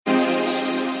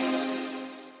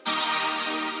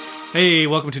Hey,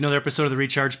 welcome to another episode of the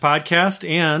Recharge Podcast,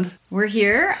 and we're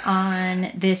here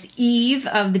on this eve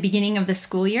of the beginning of the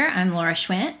school year. I'm Laura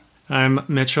Schwent. I'm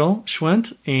Mitchell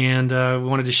Schwent, and we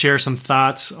wanted to share some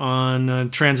thoughts on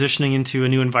transitioning into a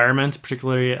new environment,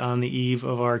 particularly on the eve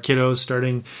of our kiddos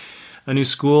starting a new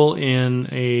school in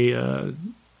a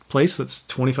place that's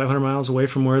 2,500 miles away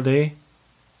from where they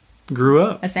grew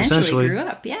up. Essentially grew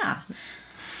up, yeah.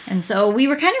 And so we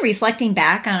were kind of reflecting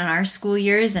back on our school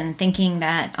years and thinking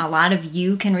that a lot of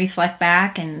you can reflect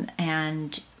back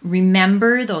and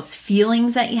remember those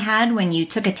feelings that you had when you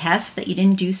took a test that you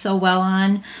didn't do so well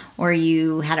on, or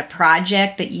you had a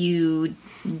project that you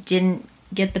didn't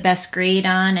get the best grade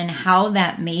on, and how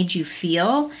that made you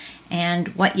feel and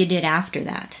what you did after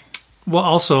that. Well,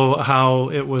 also how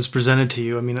it was presented to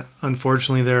you. I mean,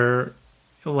 unfortunately,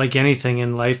 like anything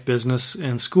in life, business,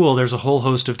 and school, there's a whole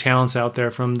host of talents out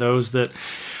there, from those that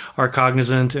are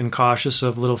cognizant and cautious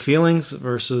of little feelings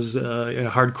versus a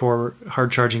hardcore,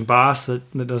 hard-charging boss that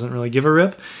doesn't really give a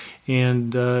rip.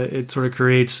 And it sort of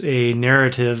creates a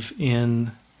narrative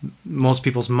in most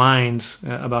people's minds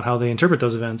about how they interpret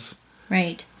those events.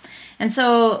 Right. And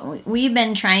so we've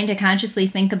been trying to consciously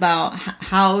think about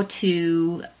how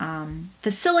to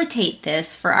facilitate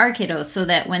this for our kiddos so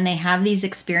that when they have these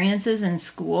experiences in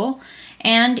school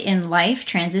and in life,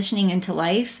 transitioning into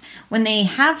life, when they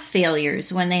have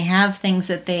failures, when they have things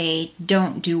that they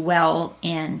don't do well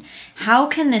in, how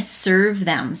can this serve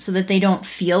them so that they don't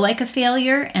feel like a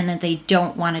failure and that they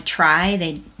don't want to try,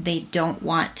 they don't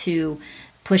want to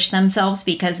push themselves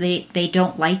because they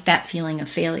don't like that feeling of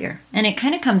failure. And it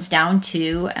kind of comes down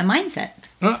to a mindset.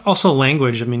 Also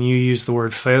language. I mean, you use the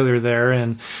word failure there,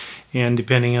 and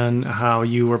depending on how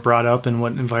you were brought up and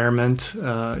what environment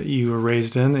you were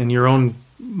raised in, and your own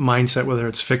mindset, whether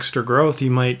it's fixed or growth,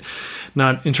 you might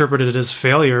not interpret it as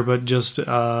failure, but just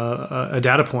a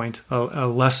data point, a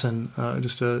lesson,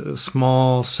 just a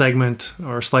small segment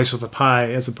or slice of the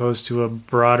pie, as opposed to a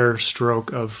broader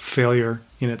stroke of failure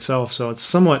in itself. So it's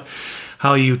somewhat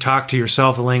how you talk to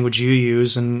yourself, the language you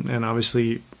use, and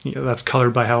obviously that's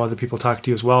colored by how other people talk to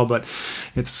you as well. But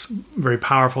it's very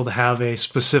powerful to have a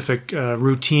specific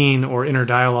routine or inner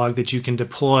dialogue that you can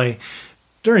deploy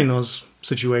during those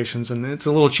situations. And it's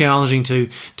a little challenging to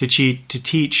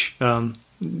teach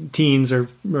teens or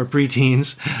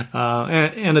preteens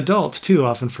and adults too.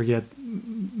 Often forget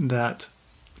that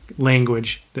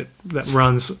language that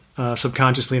runs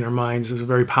subconsciously in our minds is a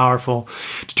very powerful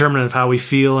determinant of how we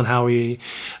feel and how we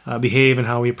behave and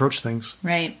how we approach things.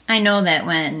 Right. I know that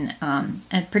when,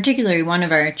 and particularly one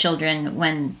of our children,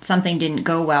 when something didn't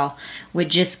go well, would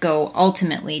just go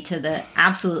ultimately to the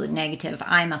absolute negative.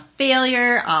 I'm a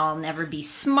failure. I'll never be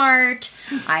smart.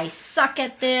 I suck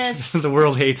at this. The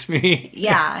world hates me.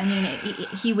 Yeah. I mean,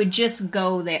 he would just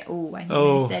go there. Oh, I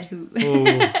think he said who.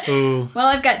 Oh. Well,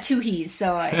 I've got two he's,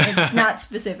 so it's not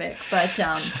specific, but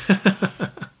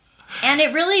and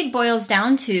it really boils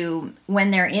down to,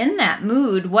 when they're in that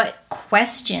mood, what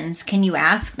questions can you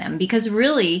ask them? Because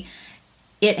really,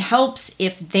 it helps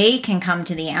if they can come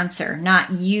to the answer,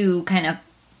 not you kind of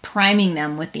priming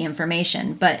them with the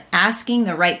information, but asking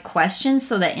the right questions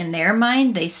so that in their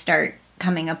mind, they start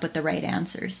coming up with the right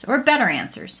answers or better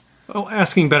answers. Oh,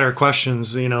 asking better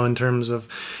questions, in terms of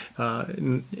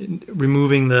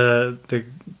removing the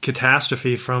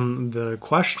catastrophe from the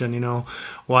question.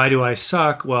 Why do I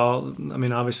suck? Well, I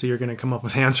mean, obviously you're going to come up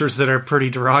with answers that are pretty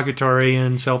derogatory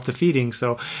and self-defeating.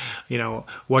 So,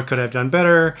 what could I have done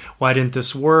better? Why didn't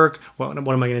this work? What am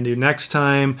I going to do next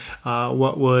time?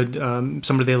 What would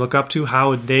somebody they look up to? How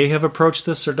would they have approached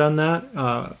this or done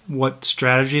that? What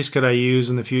strategies could I use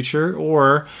in the future?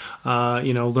 Or,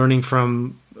 learning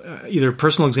from either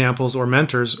personal examples or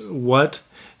mentors, what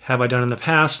have I done in the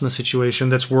past in the situation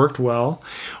that's worked well?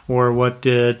 Or what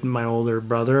did my older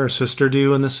brother or sister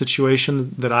do in this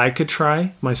situation that I could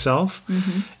try myself?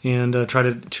 Mm-hmm. And try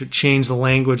to change the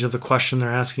language of the question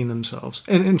they're asking themselves,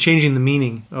 and changing the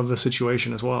meaning of the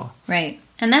situation as well. Right.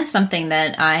 And that's something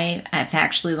that I've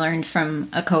actually learned from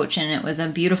a coach, and it was a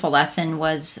beautiful lesson,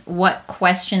 was what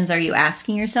questions are you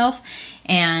asking yourself?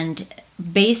 And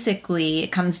basically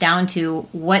it comes down to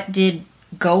what did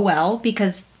go well,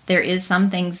 because there is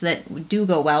some things that do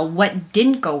go well, what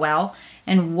didn't go well,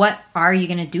 and what are you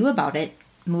going to do about it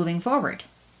moving forward?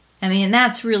 I mean,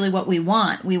 that's really what we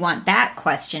want. We want that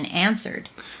question answered.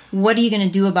 What are you going to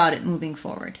do about it moving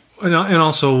forward? And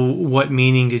also, what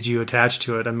meaning did you attach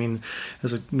to it? I mean,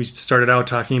 we started out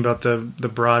talking about the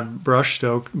broad brush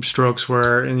strokes,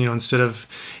 where, instead of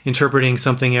interpreting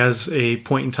something as a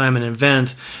point in time, an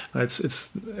event, it's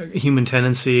a human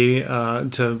tendency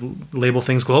to label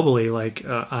things globally. Like,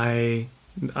 I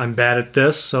I'm bad at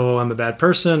this, so I'm a bad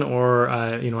person, or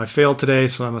I failed today,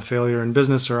 so I'm a failure in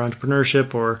business or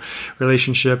entrepreneurship or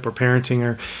relationship or parenting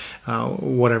or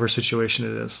whatever situation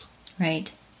it is.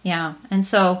 Right. Yeah. And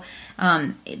so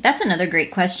that's another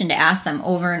great question to ask them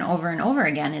over and over and over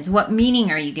again is, what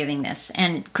meaning are you giving this?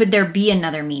 And could there be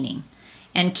another meaning?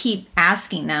 And keep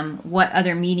asking them, what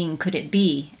other meaning could it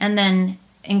be? And then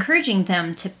encouraging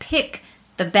them to pick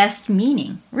the best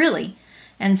meaning, really.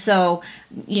 And so,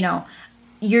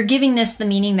 you're giving this the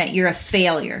meaning that you're a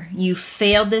failure. You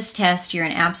failed this test. You're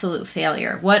an absolute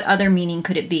failure. What other meaning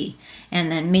could it be?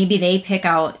 And then maybe they pick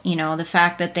out, the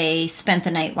fact that they spent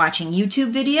the night watching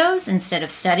YouTube videos instead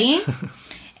of studying.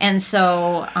 And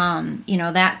so,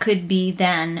 that could be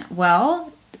then,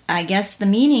 well, I guess the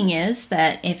meaning is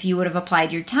that if you would have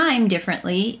applied your time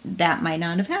differently, that might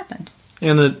not have happened.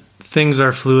 And that things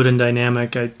are fluid and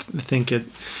dynamic. I think it,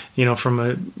 from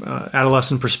a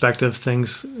adolescent perspective,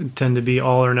 things tend to be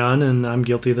all or none, and I'm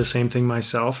guilty of the same thing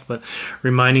myself. But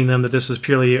reminding them that this is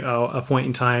purely a point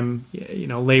in time,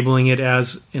 labeling it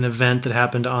as an event that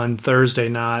happened on Thursday,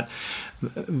 not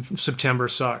September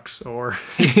sucks or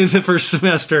the first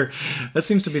semester. That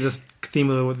seems to be the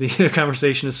theme of the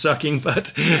conversation is sucking,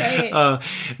 but right.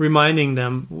 Reminding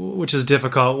them, which is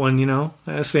difficult when,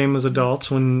 same as adults,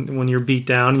 when you're beat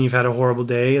down and you've had a horrible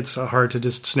day, it's hard to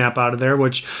just snap out of there,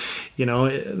 which,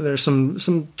 there's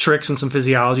some tricks and some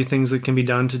physiology things that can be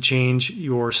done to change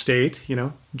your state,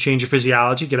 change your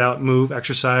physiology, get out, move,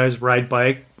 exercise, ride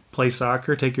bike, play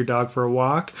soccer, take your dog for a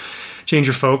walk, change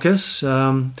your focus,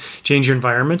 change your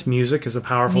environment. Music is a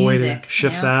powerful way to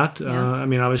shift that. Yeah.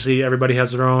 Obviously everybody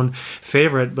has their own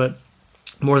favorite, but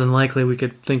more than likely we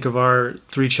could think of our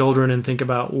 3 children and think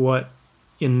about what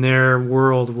in their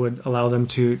world would allow them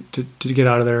to get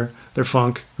out of their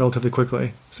funk relatively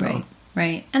quickly. So.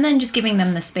 Right. And then just giving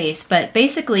them the space, but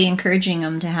basically encouraging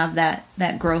them to have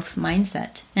that growth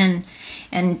mindset.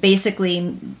 And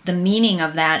basically the meaning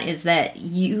of that is that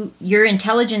your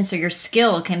intelligence or your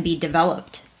skill can be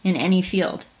developed in any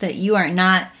field. That you are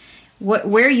not,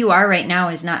 where you are right now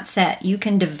is not set. You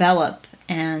can develop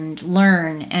and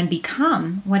learn and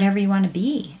become whatever you want to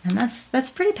be. And that's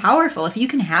pretty powerful. If you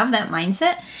can have that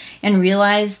mindset and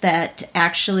realize that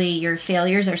actually your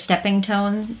failures are stepping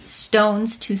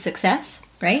stones to success,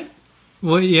 right?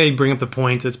 Well, yeah, you bring up the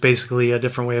point. It's basically a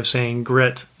different way of saying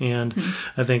grit. And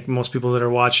I think most people that are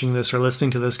watching this or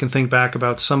listening to this can think back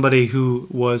about somebody who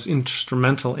was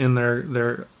instrumental in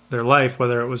their life,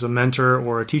 whether it was a mentor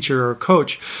or a teacher or a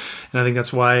coach. And I think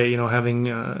that's why,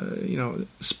 having,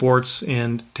 sports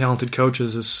and talented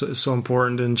coaches is so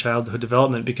important in childhood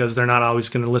development, because they're not always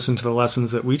going to listen to the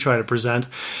lessons that we try to present,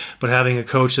 but having a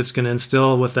coach that's going to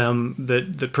instill with them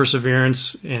that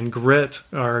perseverance and grit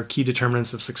are key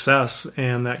determinants of success,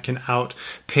 and that can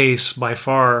outpace by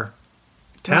far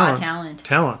talent.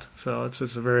 So it's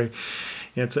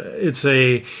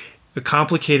a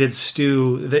complicated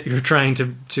stew that you're trying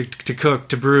to cook,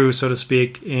 to brew, so to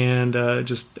speak. And I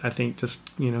don't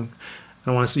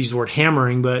want to use the word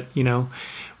hammering, but,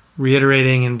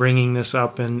 reiterating and bringing this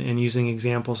up and using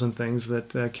examples and things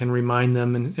that can remind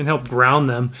them and help ground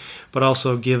them, but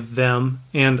also give them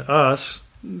and us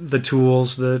the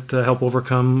tools that help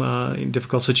overcome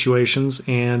difficult situations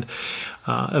and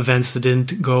events that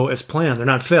didn't go as planned. They're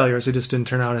not failures. They just didn't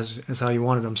turn out as how you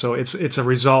wanted them. So it's a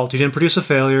result. You didn't produce a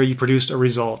failure. You produced a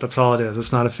result. That's all it is.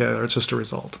 It's not a failure. It's just a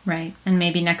result. Right. And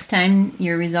maybe next time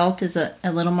your result is a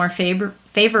little more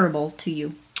favorable to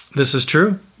you. This is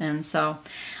true. And so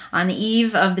on the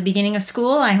eve of the beginning of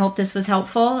school, I hope this was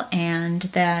helpful and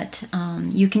that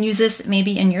you can use this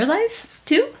maybe in your life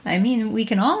too. We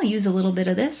can all use a little bit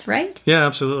of this, right? Yeah,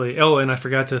 absolutely. Oh, and I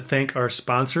forgot to thank our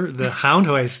sponsor, the Hound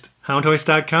Hoist,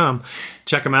 houndhoist.com.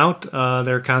 Check them out.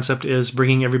 Their concept is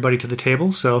bringing everybody to the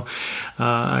table. So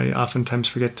I oftentimes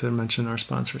forget to mention our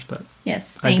sponsors, but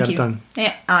yes, thank you. I got it done.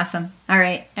 Yeah, awesome. All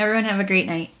right. Everyone have a great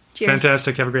night. Cheers.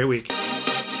 Fantastic. Have a great week.